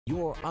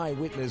Your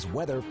Eyewitness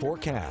Weather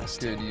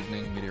Forecast. Good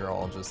evening,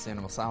 Meteorologist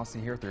Daniel Maslowski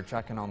here with your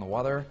check-in on the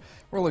weather.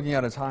 We're looking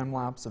at a time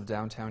lapse of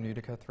downtown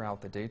Utica throughout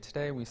the day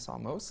today. We saw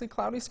mostly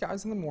cloudy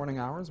skies in the morning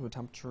hours with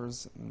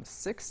temperatures in the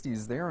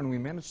 60s there, and we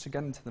managed to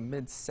get into the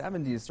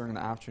mid-70s during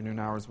the afternoon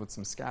hours with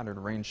some scattered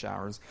rain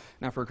showers.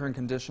 Now for current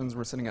conditions,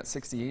 we're sitting at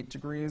 68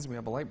 degrees. We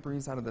have a light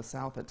breeze out of the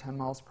south at 10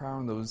 miles per hour,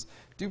 and those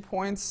dew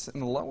points in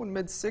the low and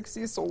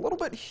mid-60s, so a little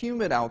bit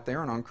humid out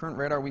there. And on current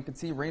radar, we could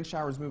see rain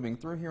showers moving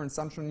through here in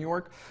central New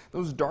York.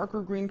 Those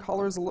darker green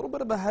colors, a little bit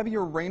of a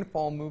heavier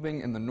rainfall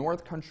moving in the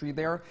north country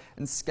there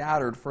and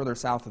scattered further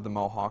south of the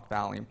Mohawk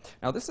Valley.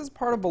 Now this is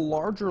part of a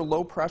larger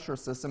low pressure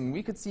system.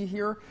 We could see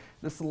here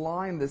this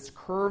line, this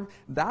curve,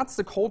 that's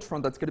the cold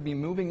front that's going to be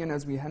moving in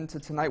as we head into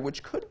tonight,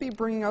 which could be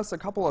bringing us a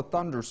couple of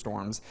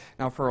thunderstorms.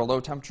 Now for our low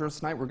temperatures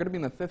tonight, we're going to be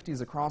in the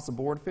 50s across the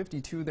board,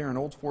 52 there in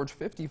Old Forge,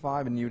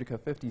 55 in Utica,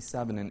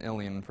 57 in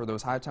Ilion. For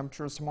those high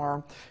temperatures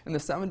tomorrow, in the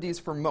 70s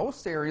for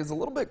most areas, a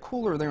little bit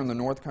cooler there in the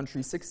north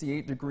country,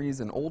 68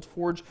 degrees in Old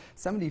Forge,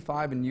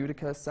 75 in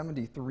Utica,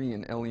 73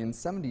 in Ilion,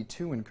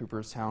 72 in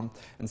Cooperstown,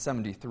 and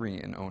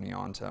 73 in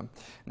Oneonta.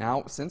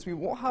 Now, since we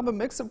will have a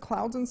mix of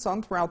clouds and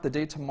sun throughout the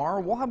day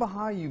tomorrow, we'll have a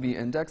high UV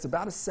index,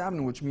 about a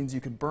 7, which means you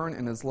could burn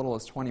in as little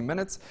as 20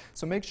 minutes.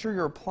 So make sure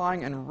you're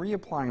applying and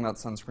reapplying that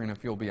sunscreen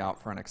if you'll be out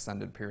for an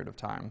extended period of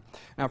time.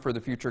 Now for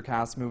the future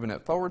cast, moving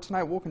it forward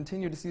tonight, we'll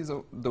continue to see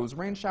those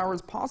rain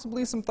showers,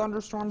 possibly some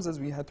thunderstorms as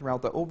we head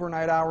throughout the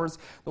overnight hours.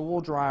 The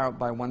will dry out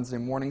by Wednesday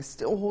morning,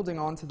 still holding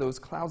on to those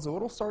clouds, so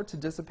it'll start to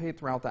dissipate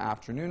throughout the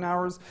afternoon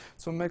hours.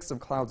 So a mix of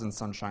clouds and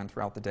sunshine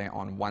throughout the day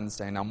on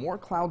Wednesday. Now more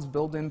clouds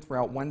build in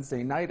throughout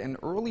Wednesday night, and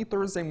early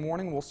Thursday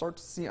morning we'll start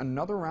to see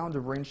another round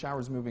of rain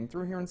showers moving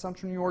through here in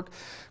central New York.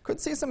 Could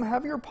see some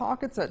heavier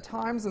pockets at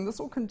times, and this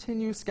will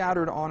continue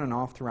scattered on and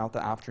off throughout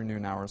the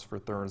afternoon hours for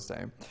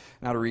Thursday.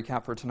 Now to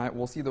recap for tonight,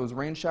 we'll see those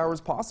rain showers,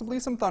 possibly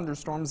some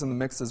thunderstorms in the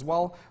mix as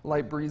well.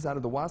 Light breeze out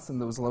of the west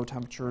and those low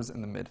temperatures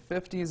in the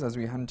mid-50s as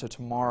we head into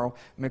tomorrow.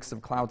 Mix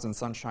of clouds and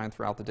sunshine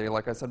throughout the day.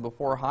 Like I said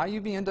before, high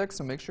UV index,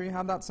 so make sure you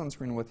have that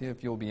sunscreen with you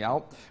if you'll be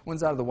out.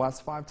 Winds out of the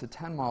west 5 to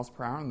 10 miles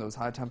per hour, and those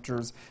high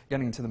temperatures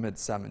getting to the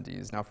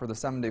mid-70s. Now for the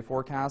 7-day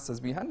forecast,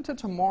 as we head into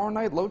tomorrow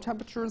night, low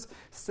temperatures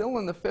still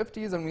in the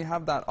 50s, and we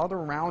have that other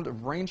round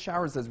of rain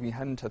showers as we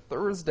head into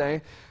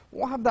Thursday.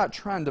 We'll have that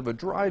trend of a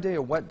dry day,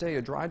 a wet day,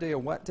 a dry day, a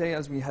wet day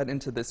as we head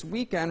into this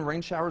weekend.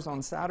 Rain showers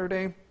on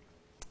Saturday.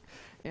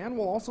 And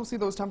we'll also see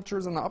those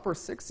temperatures in the upper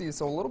 60s,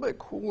 so a little bit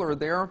cooler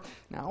there.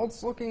 Now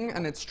it's looking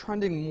and it's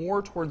trending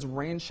more towards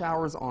rain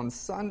showers on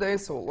Sunday,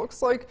 so it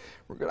looks like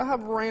we're going to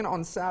have rain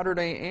on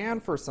Saturday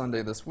and for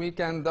Sunday this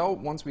weekend, though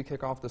once we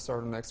kick off the start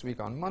of next week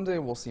on Monday,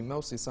 we'll see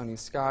mostly sunny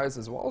skies,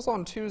 as well as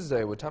on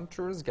Tuesday with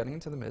temperatures getting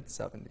to the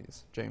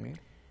mid-70s. Jamie?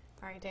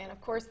 All right, Dan,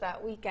 of course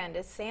that weekend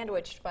is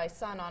sandwiched by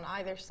sun on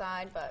either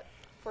side, but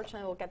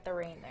fortunately we'll get the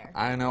rain there.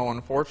 I know,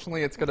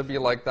 unfortunately it's going to be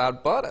like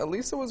that, but at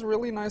least it was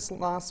really nice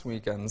last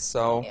weekend,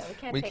 so yeah, we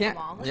can't take them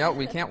all. Yeah,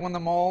 we can't win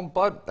them all,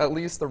 but at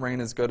least the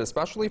rain is good,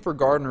 especially for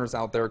gardeners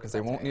out there, because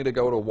they won't need to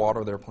go to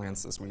water their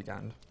plants this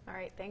weekend. All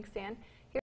right, thanks, Dan.